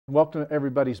Welcome to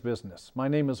Everybody's Business. My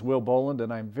name is Will Boland,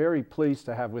 and I'm very pleased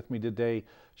to have with me today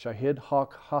Shahid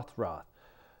Haq Hathrath.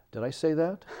 Did I say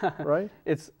that right?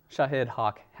 It's Shahid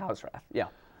Haq Hathrath, yeah.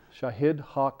 Shahid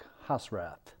Haq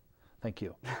Hathrath. Thank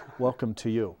you. Welcome to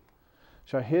you.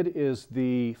 Shahid is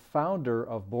the founder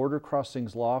of Border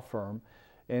Crossings Law Firm,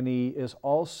 and he is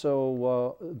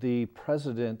also the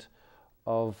president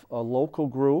of a local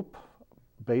group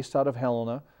based out of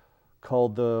Helena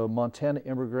called the Montana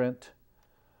Immigrant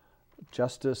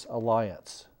Justice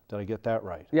Alliance. Did I get that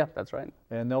right? Yeah, that's right.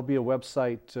 And there'll be a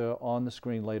website on the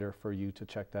screen later for you to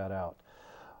check that out.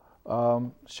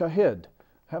 Shahid,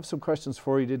 I have some questions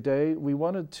for you today. We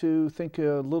wanted to think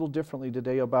a little differently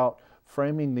today about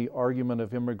framing the argument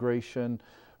of immigration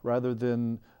rather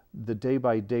than the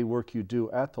day-by-day work you do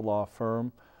at the law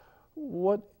firm.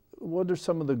 What are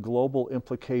some of the global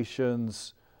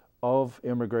implications of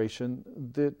immigration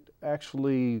that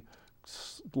actually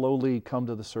slowly come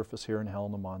to the surface here in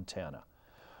Helena, Montana?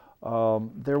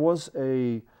 There was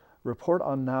a report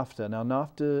on NAFTA. Now,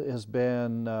 NAFTA has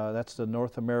been, that's the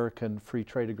North American Free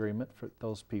Trade Agreement, for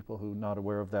those people who are not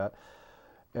aware of that.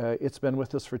 It's been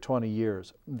with us for 20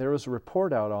 years. There was a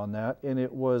report out on that, and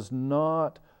it was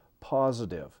not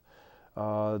positive.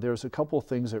 There's a couple of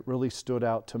things that really stood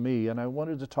out to me, and I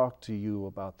wanted to talk to you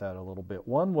about that a little bit.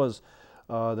 One was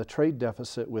the trade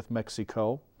deficit with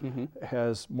Mexico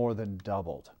has more than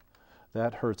doubled.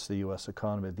 That hurts the U.S.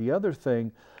 economy. The other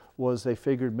thing was they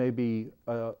figured maybe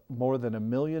more than 1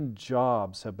 million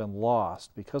jobs have been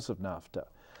lost because of NAFTA.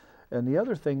 And the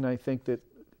other thing I think that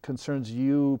concerns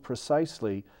you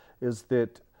precisely is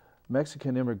that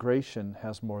Mexican immigration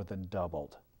has more than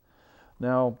doubled.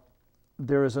 Now,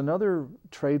 there is another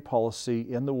trade policy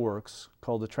in the works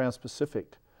called the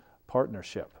Trans-Pacific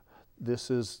Partnership.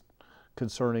 This is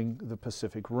concerning the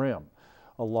Pacific Rim.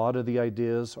 A lot of the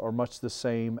ideas are much the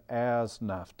same as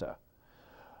NAFTA.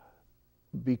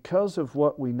 Because of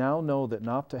what we now know that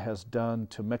NAFTA has done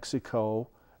to Mexico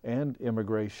and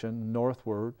immigration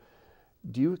northward,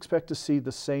 do you expect to see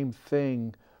the same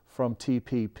thing from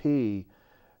TPP,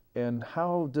 and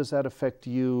how does that affect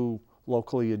you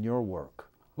locally in your work?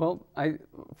 Well,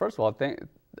 first of all,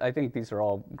 I think these are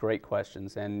all great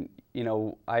questions, and you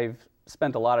know, I've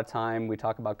spent a lot of time. We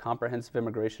talk about comprehensive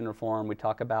immigration reform. We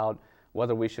talk about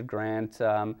whether we should grant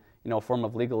you know, a form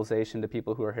of legalization to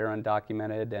people who are here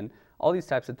undocumented, and all these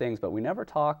types of things. But we never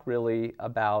talk really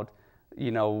about, you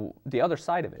know, the other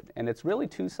side of it. And it's really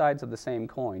two sides of the same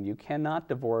coin. You cannot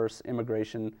divorce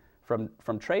immigration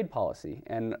from trade policy,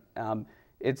 and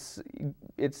it's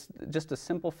just a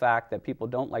simple fact that people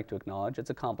don't like to acknowledge. It's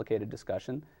a complicated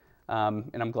discussion, and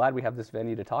I'm glad we have this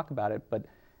venue to talk about it. But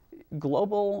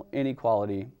global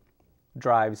inequality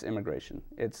drives immigration.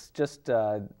 It's just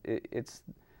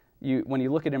when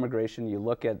you look at immigration, you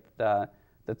look at the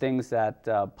things that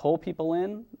pull people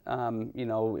in. You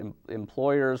know,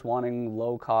 employers wanting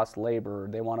low-cost labor.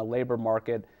 They want a labor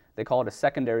market. They call it a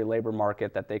secondary labor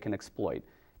market that they can exploit.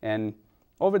 And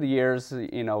over the years,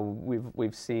 you know,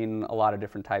 we've seen a lot of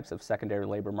different types of secondary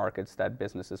labor markets that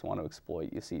businesses want to exploit.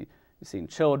 You've seen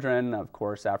children, of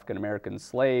course. African American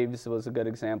slaves was a good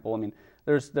example. I mean,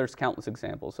 there's countless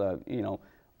examples. You know,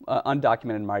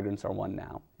 undocumented migrants are one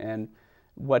now, and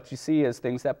what you see is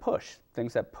things that push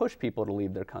people to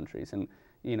leave their countries, and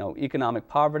you know, economic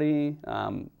poverty,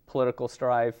 political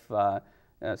strife,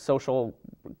 social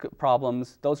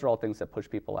problems. Those are all things that push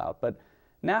people out. But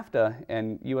NAFTA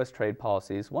and U.S. trade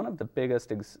policy is one of the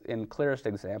biggest and clearest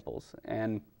examples.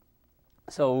 And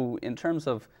so, in terms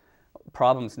of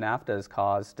problems NAFTA has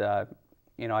caused,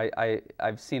 you know,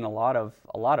 I've seen a lot of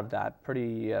that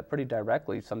pretty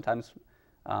directly. Sometimes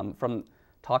from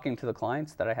talking to the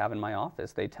clients that I have in my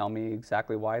office, they tell me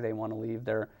exactly why they want to leave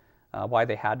why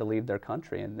they had to leave their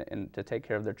country and to take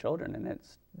care of their children, and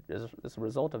it's a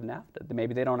result of NAFTA.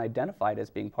 Maybe they don't identify it as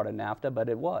being part of NAFTA, but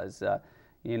it was,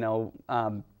 you know.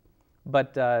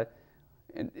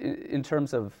 In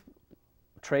terms of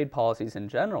trade policies in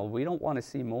general, we don't want to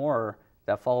see more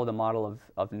that follow the model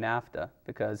of NAFTA,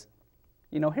 because,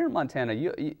 you know, here in Montana,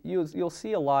 you'll see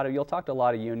you'll talk to a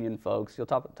lot of union folks. You'll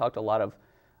talk to a lot of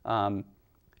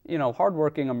you know,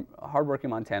 hardworking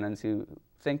Montanans who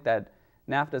think that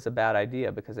NAFTA is a bad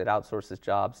idea because it outsources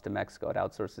jobs to Mexico. It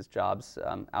outsources jobs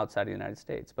outside of the United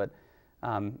States. But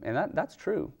and that's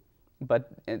true.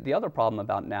 But the other problem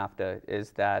about NAFTA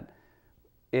is that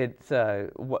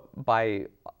by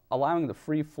allowing the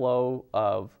free flow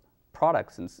of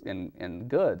products and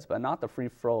goods, but not the free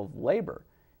flow of labor,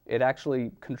 it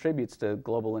actually contributes to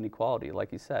global inequality.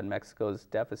 Like you said, Mexico's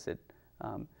deficit,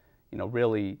 you know,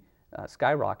 really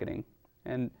skyrocketing.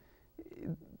 And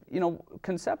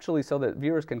conceptually, so that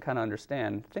viewers can kind of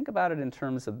understand, think about it in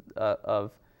terms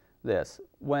of this.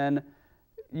 When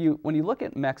you look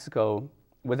at Mexico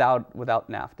without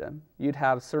NAFTA, you'd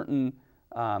have certain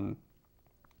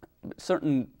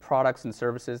products and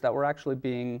services that were actually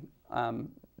being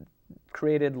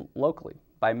created locally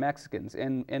by Mexicans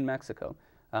in Mexico.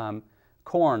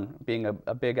 Corn being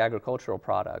a big agricultural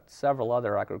product, several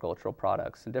other agricultural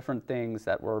products, and different things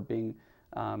that were being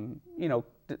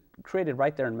created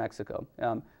right there in Mexico.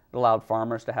 It allowed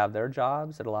farmers to have their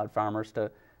jobs. It allowed farmers to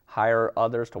hire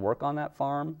others to work on that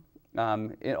farm.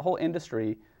 A whole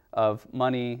industry of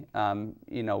money, the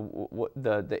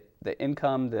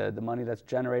income, the money that's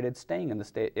generated staying in the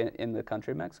state, in the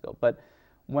country of Mexico. But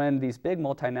when these big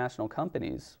multinational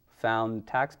companies found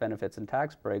tax benefits and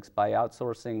tax breaks by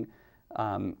outsourcing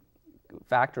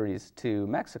factories to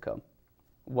Mexico,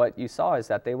 what you saw is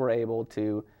that they were able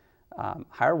to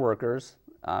hire workers,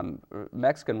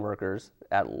 Mexican workers,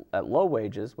 at low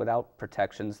wages without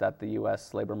protections that the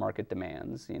U.S. labor market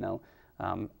demands.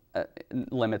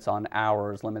 Limits on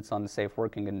hours, limits on safe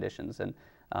working conditions, and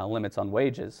limits on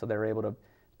wages. So they're able to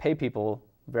pay people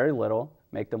very little,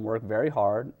 make them work very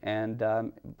hard, and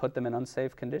put them in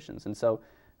unsafe conditions. And so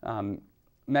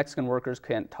Mexican workers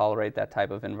can't tolerate that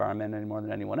type of environment any more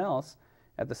than anyone else.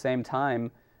 At the same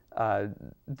time,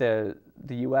 the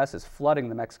U.S. is flooding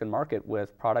the Mexican market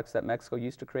with products that Mexico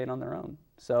used to create on their own.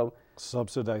 So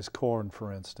subsidized corn,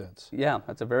 for instance. Yeah,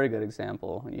 that's a very good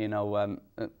example.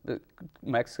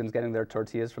 Mexicans getting their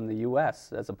tortillas from the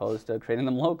U.S. as opposed to creating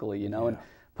them locally, and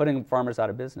putting farmers out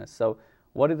of business. So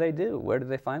what do they do? Where do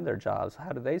they find their jobs?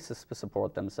 How do they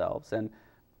support themselves? And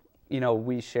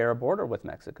we share a border with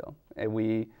Mexico.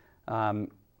 And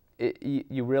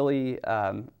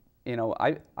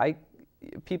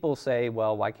people say,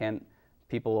 well, why can't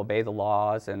people obey the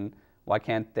laws, and why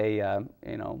can't they,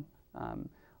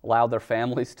 allow their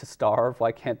families to starve?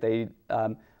 Why can't they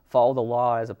follow the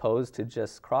law, as opposed to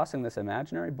just crossing this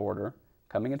imaginary border,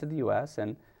 coming into the U.S.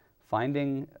 and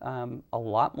finding a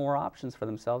lot more options for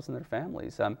themselves and their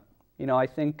families? I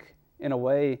think, in a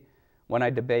way, when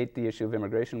I debate the issue of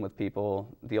immigration with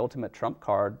people, the ultimate trump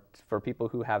card for people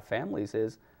who have families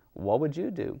is, what would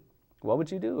you do? What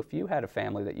would you do if you had a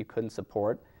family that you couldn't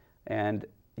support, and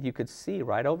you could see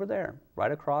right over there,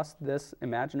 right across this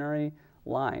imaginary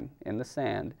line in the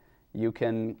sand, you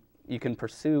can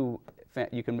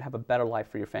have a better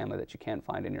life for your family that you can't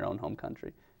find in your own home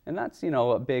country? And that's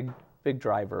a big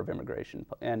driver of immigration.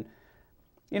 And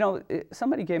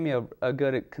somebody gave me a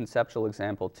good conceptual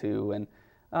example too, and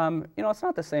it's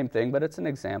not the same thing, but it's an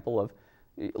example of,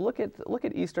 look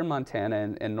at eastern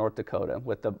Montana and North Dakota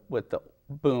with the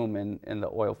boom in the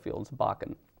oil fields,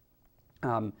 Bakken.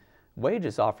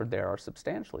 Wages offered there are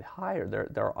substantially higher.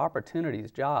 There are opportunities,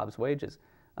 jobs, wages.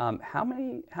 How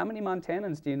many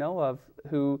Montanans do you know of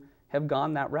who have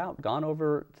gone that route, gone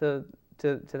over to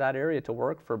that area to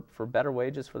work for better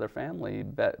wages for their family,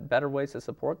 better ways to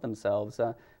support themselves?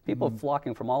 People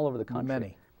flocking from all over the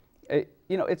country. Many.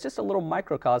 It's just a little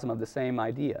microcosm of the same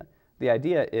idea. The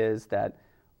idea is that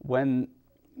when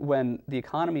the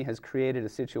economy has created a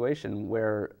situation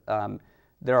where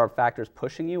there are factors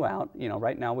pushing you out,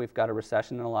 right now we've got a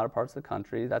recession in a lot of parts of the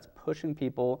country that's pushing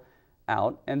people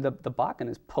out, and the Bakken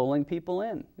is pulling people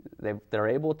in. They're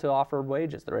able to offer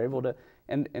wages. They're able to,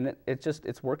 and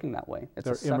it's working that way.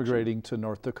 They're immigrating to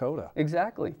North Dakota.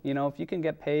 Exactly. If you can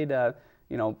get paid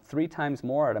 3 times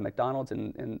more at a McDonald's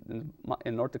in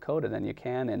North Dakota than you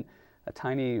can in a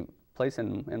tiny place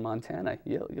in Montana,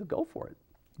 you'll go for it.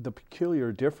 The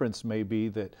peculiar difference may be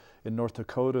that in North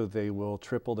Dakota they will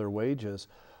triple their wages,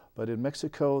 but in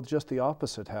Mexico just the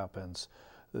opposite happens.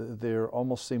 There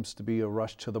almost seems to be a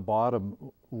rush to the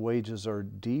bottom. Wages are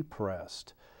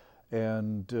depressed,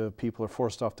 and people are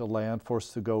forced off the land,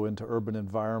 forced to go into urban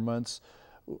environments,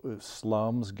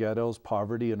 slums, ghettos,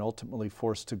 poverty, and ultimately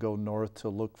forced to go north to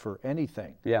look for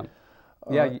anything. Yeah.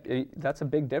 That's a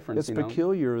big difference. It's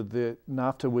peculiar that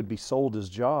NAFTA would be sold as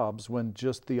jobs when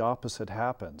just the opposite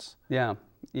happens. Yeah,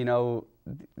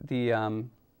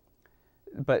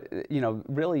 but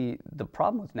really the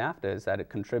problem with NAFTA is that it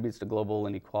contributes to global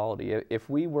inequality. If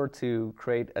we were to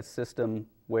create a system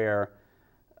where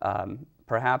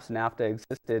perhaps NAFTA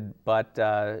existed, but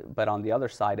on the other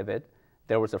side of it,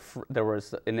 there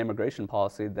was an immigration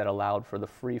policy that allowed for the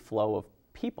free flow of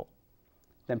people,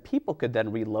 then people could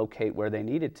then relocate where they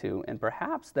needed to, and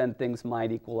perhaps then things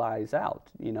might equalize out.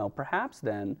 Perhaps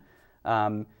then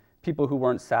people who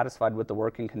weren't satisfied with the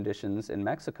working conditions in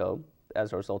Mexico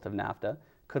as a result of NAFTA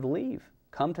could leave,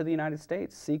 come to the United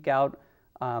States, seek out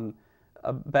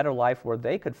a better life where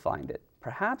they could find it.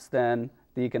 Perhaps then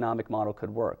the economic model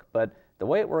could work. But The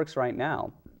way it works right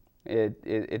now,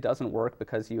 it doesn't work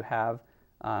because you have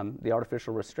the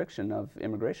artificial restriction of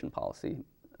immigration policy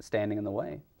standing in the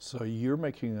way. So you're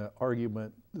making an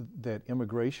argument that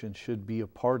immigration should be a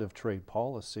part of trade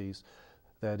policies,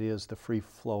 that is the free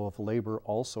flow of labor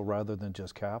also, rather than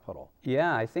just capital.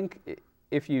 Yeah, I think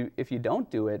if you don't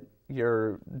do it,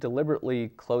 you're deliberately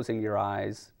closing your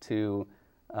eyes to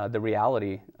the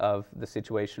reality of the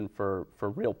situation for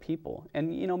real people. And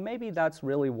maybe that's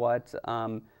really what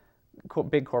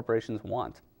big corporations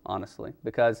want, honestly,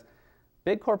 because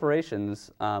big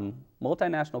corporations,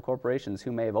 multinational corporations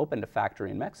who may have opened a factory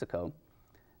in Mexico,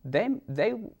 they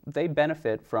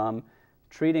benefit from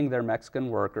treating their Mexican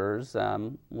workers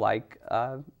like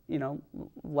the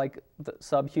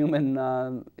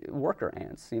subhuman worker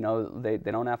ants. They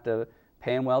don't have to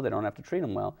pay them well, they don't have to treat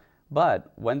them well.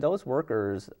 But when those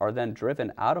workers are then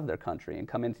driven out of their country and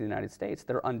come into the United States,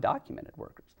 they're undocumented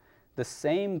workers. The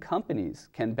same companies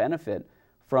can benefit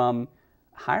from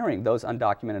hiring those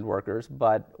undocumented workers,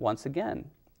 but once again,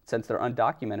 since they're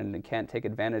undocumented and can't take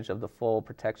advantage of the full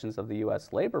protections of the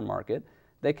U.S. labor market,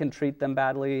 they can treat them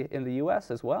badly in the U.S.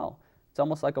 as well. It's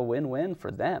almost like a win-win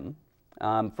for them.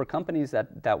 For companies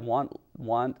that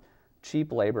want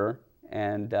cheap labor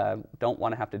and don't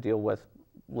want to have to deal with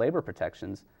labor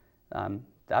protections,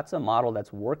 that's a model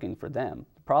that's working for them.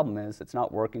 The problem is it's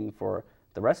not working for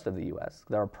the rest of the U.S.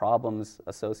 There are problems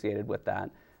associated with that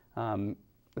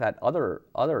that other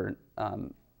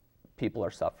people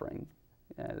are suffering,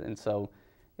 and so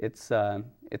it's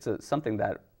something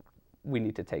that we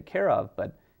need to take care of.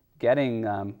 But getting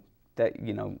that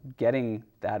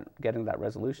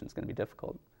resolution is going to be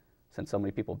difficult, since so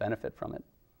many people benefit from it.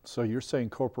 So you're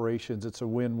saying corporations, it's a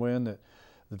win-win, that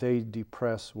they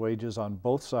depress wages on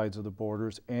both sides of the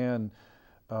borders and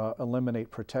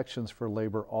eliminate protections for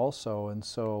labor also, and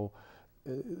so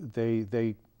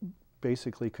they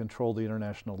basically control the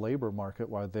international labor market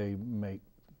while they make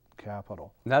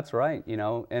capital. That's right,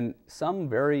 and some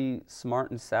very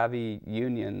smart and savvy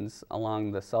unions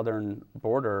along the southern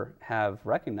border have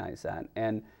recognized that.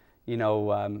 And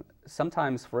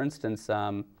sometimes, for instance,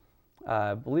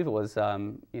 I believe it was a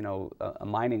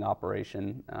mining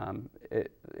operation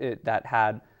that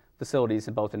had facilities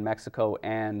both in Mexico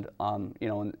and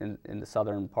in the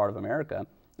southern part of America,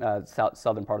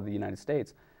 southern part of the United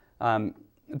States.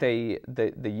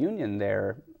 The union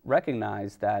there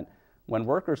recognized that when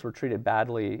workers were treated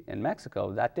badly in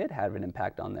Mexico, that did have an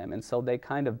impact on them, and so they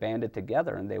kind of banded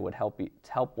together and they would help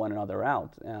one another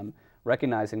out,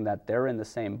 recognizing that they're in the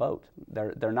same boat.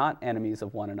 They're not enemies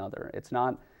of one another. It's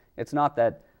not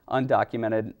that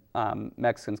undocumented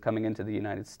Mexicans coming into the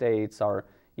United States are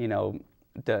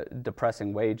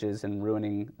depressing wages and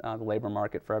ruining the labor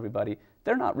market for everybody.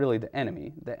 They're not really the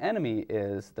enemy. The enemy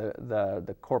is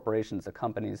the corporations, the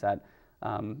companies that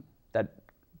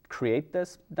create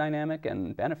this dynamic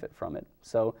and benefit from it.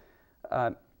 So,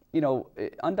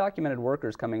 undocumented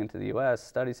workers coming into the U.S.,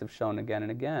 studies have shown again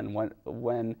and again,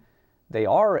 when they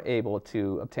are able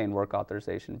to obtain work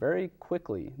authorization very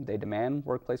quickly, they demand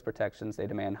workplace protections, they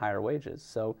demand higher wages.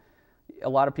 So a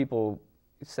lot of people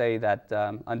say that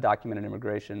undocumented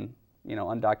immigration,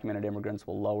 undocumented immigrants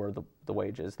will lower the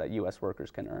wages that U.S.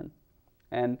 workers can earn.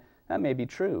 And that may be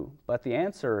true, but the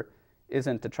answer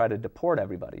isn't to try to deport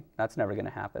everybody. That's never going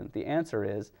to happen. The answer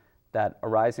is that a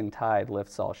rising tide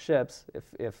lifts all ships.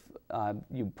 If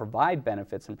you provide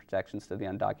benefits and protections to the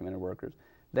undocumented workers,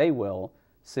 they will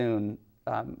soon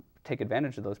take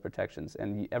advantage of those protections,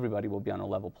 and everybody will be on a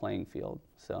level playing field.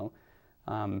 So,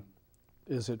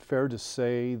 is it fair to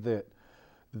say that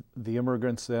the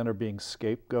immigrants then are being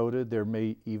scapegoated? There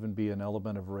may even be an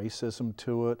element of racism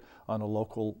to it on a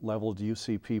local level. Do you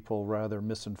see people rather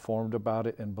misinformed about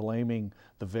it and blaming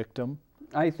the victim?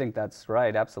 I think that's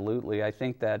right, absolutely. I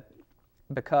think that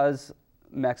because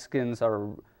Mexicans are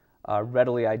a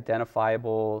readily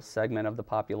identifiable segment of the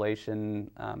population,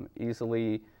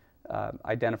 easily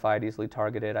identified, easily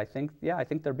targeted, I think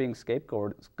they're being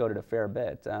scapegoated a fair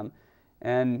bit.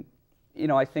 And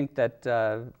I think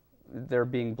that they're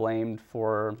being blamed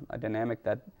for a dynamic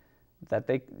that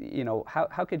they,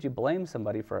 how could you blame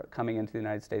somebody for coming into the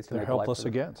United States to they're make a life helpless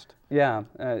against? Yeah,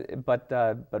 but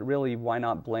really, why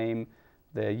not blame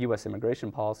the U.S.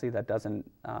 immigration policy that doesn't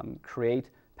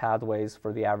create pathways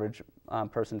for the average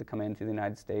person to come into the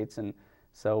United States, and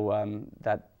so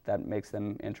that makes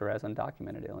them enter as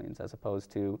undocumented aliens, as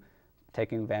opposed to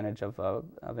taking advantage of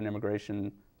an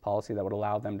immigration policy that would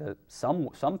allow them to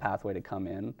some pathway to come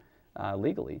in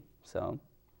legally. So,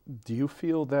 do you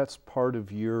feel that's part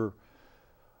of your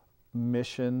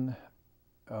mission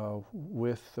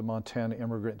with the Montana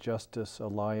Immigrant Justice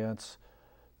Alliance,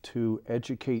 to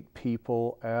educate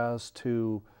people as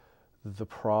to the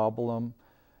problem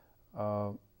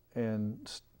and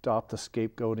stop the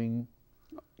scapegoating?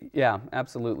 Yeah,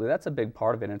 absolutely. That's a big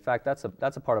part of it. In fact, that's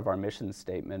a part of our mission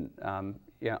statement.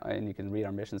 Yeah, and you can read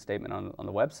our mission statement on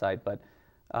the website. But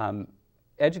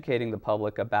educating the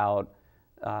public about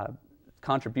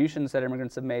contributions that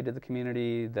immigrants have made to the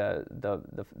community,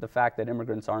 the fact that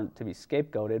immigrants aren't to be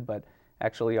scapegoated, but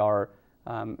actually are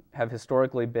have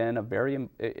historically been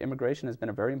immigration has been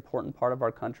a very important part of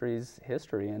our country's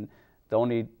history. And the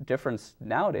only difference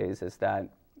nowadays is that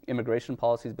immigration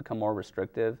policies become more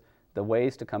restrictive. The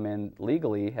ways to come in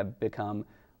legally have become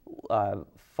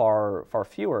far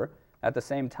fewer. At the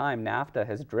same time, NAFTA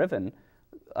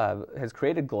has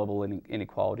created global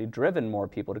inequality, driven more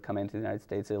people to come into the United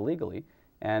States illegally,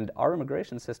 and our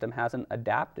immigration system hasn't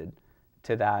adapted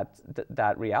to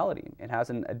that reality. It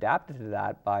hasn't adapted to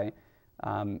that by,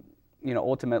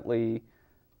 ultimately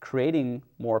creating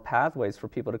more pathways for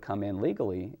people to come in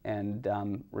legally and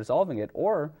resolving it,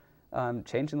 or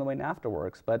changing the way NAFTA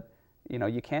works. But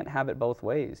you can't have it both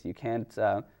ways. You can't,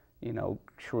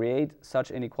 create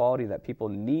such inequality that people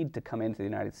need to come into the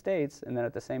United States, and then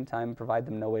at the same time provide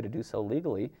them no way to do so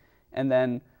legally, and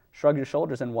then shrug your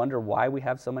shoulders and wonder why we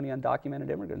have so many undocumented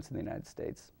immigrants in the United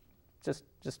States. Just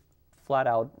flat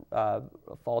out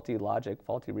faulty logic,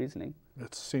 faulty reasoning.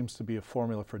 It seems to be a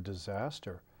formula for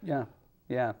disaster. Yeah,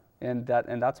 and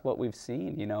that's what we've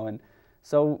seen, and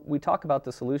so we talk about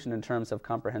the solution in terms of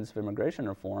comprehensive immigration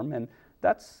reform, and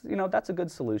that's a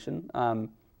good solution.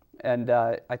 And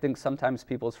I think sometimes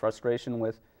people's frustration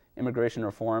with immigration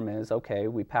reform is, okay,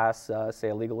 we pass, say,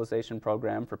 a legalization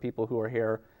program for people who are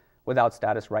here without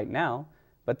status right now,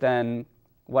 but then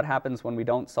what happens when we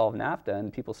don't solve NAFTA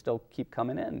and people still keep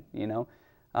coming in,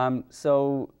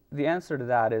 So the answer to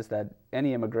that is that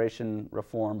any immigration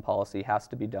reform policy has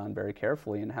to be done very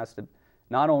carefully, and has to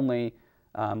not only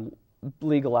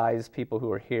legalize people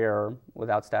who are here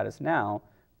without status now,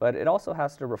 but it also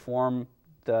has to reform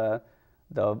the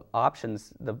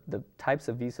options, the types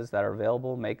of visas that are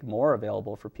available, make more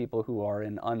available for people who are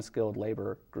in unskilled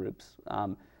labor groups,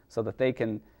 so that they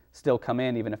can still come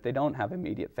in even if they don't have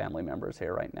immediate family members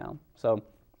here right now. So,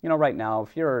 right now,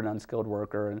 if you're an unskilled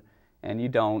worker and you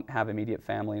don't have immediate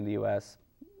family in the U.S.,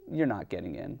 you're not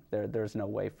getting in. There's no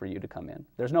way for you to come in.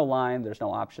 There's no line, there's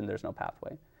no option, there's no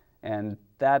pathway. And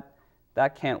that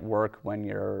can't work when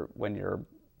you're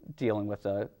dealing with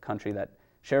a country that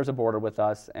shares a border with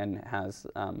us and has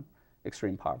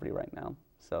extreme poverty right now.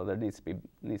 So there needs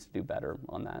to do better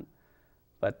on that.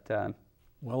 But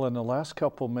well, in the last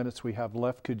couple minutes we have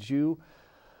left, could you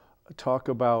talk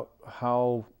about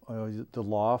how the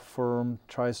law firm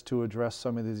tries to address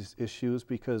some of these issues?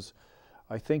 Because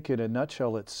I think in a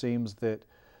nutshell it seems that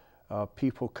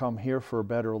people come here for a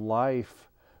better life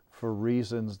for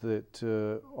reasons that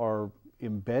are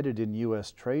embedded in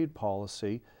U.S. trade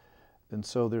policy, and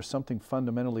so there's something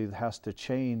fundamentally that has to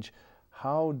change.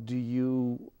 How do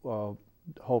you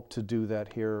hope to do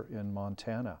that here in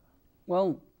Montana?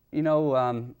 Well,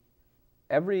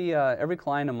 every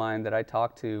client of mine that I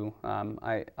talk to,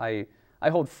 I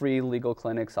hold free legal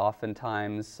clinics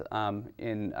oftentimes.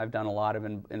 I've done a lot of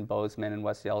in Bozeman and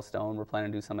West Yellowstone. We're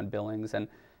planning to do some in Billings, and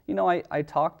I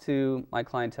talk to my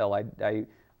clientele. I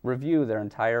review their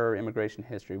entire immigration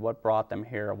history, what brought them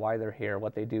here, why they're here,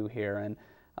 what they do here, and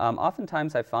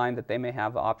oftentimes I find that they may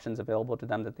have options available to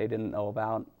them that they didn't know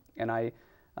about, and I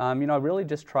really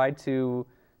just try to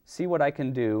see what I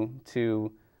can do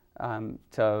to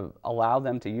allow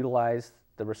them to utilize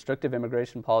the restrictive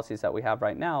immigration policies that we have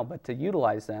right now, but to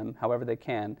utilize them however they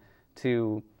can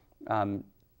to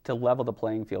level the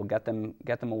playing field, get them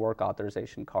a work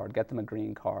authorization card, get them a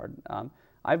green card.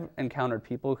 I've encountered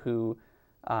people who,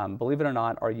 believe it or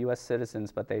not, are U.S.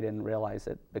 citizens, but they didn't realize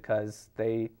it because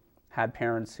they had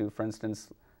parents who, for instance,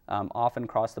 often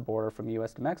crossed the border from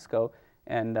U.S. to Mexico,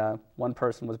 and one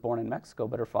person was born in Mexico,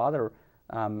 but her father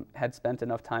had spent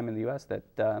enough time in the U.S.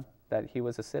 that he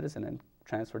was a citizen and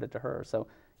transferred it to her. So,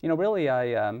 really,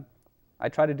 I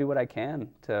try to do what I can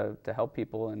to help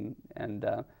people and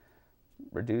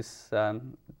reduce the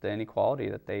inequality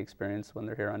that they experience when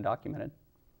they're here undocumented.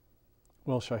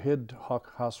 Well, Shahid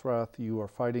Hasrath, you are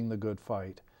fighting the good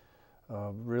fight.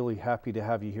 Really happy to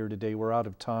have you here today. We're out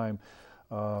of time.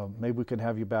 Maybe we can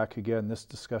have you back again. This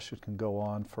discussion can go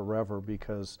on forever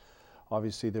because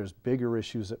obviously there's bigger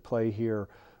issues at play here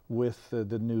with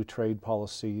the new trade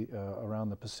policy around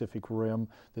the Pacific Rim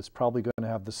that's probably going to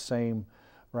have the same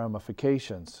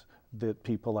ramifications that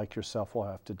people like yourself will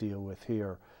have to deal with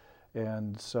here.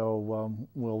 And so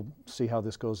we'll see how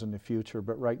this goes in the future.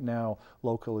 But right now,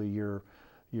 locally, you're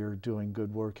you're doing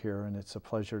good work here, and it's a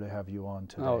pleasure to have you on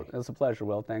today. Oh, it's a pleasure,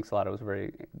 Will. Thanks a lot. It was a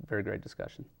very, very great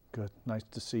discussion. Good. Nice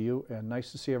to see you, and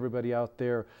nice to see everybody out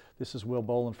there. This is Will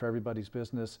Boland for Everybody's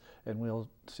Business, and we'll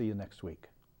see you next week.